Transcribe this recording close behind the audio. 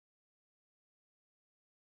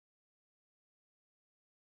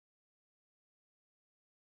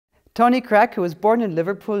Tony Cragg, who was born in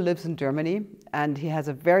Liverpool, lives in Germany, and he has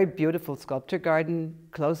a very beautiful sculpture garden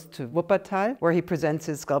close to Wuppertal, where he presents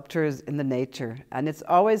his sculptures in the nature. And it's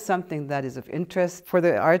always something that is of interest for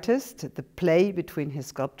the artist, the play between his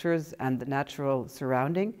sculptures and the natural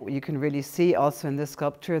surrounding. You can really see also in this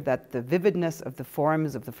sculpture that the vividness of the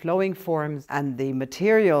forms, of the flowing forms, and the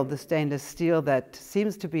material, the stainless steel that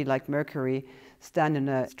seems to be like mercury, stand in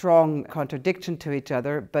a strong contradiction to each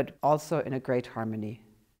other, but also in a great harmony.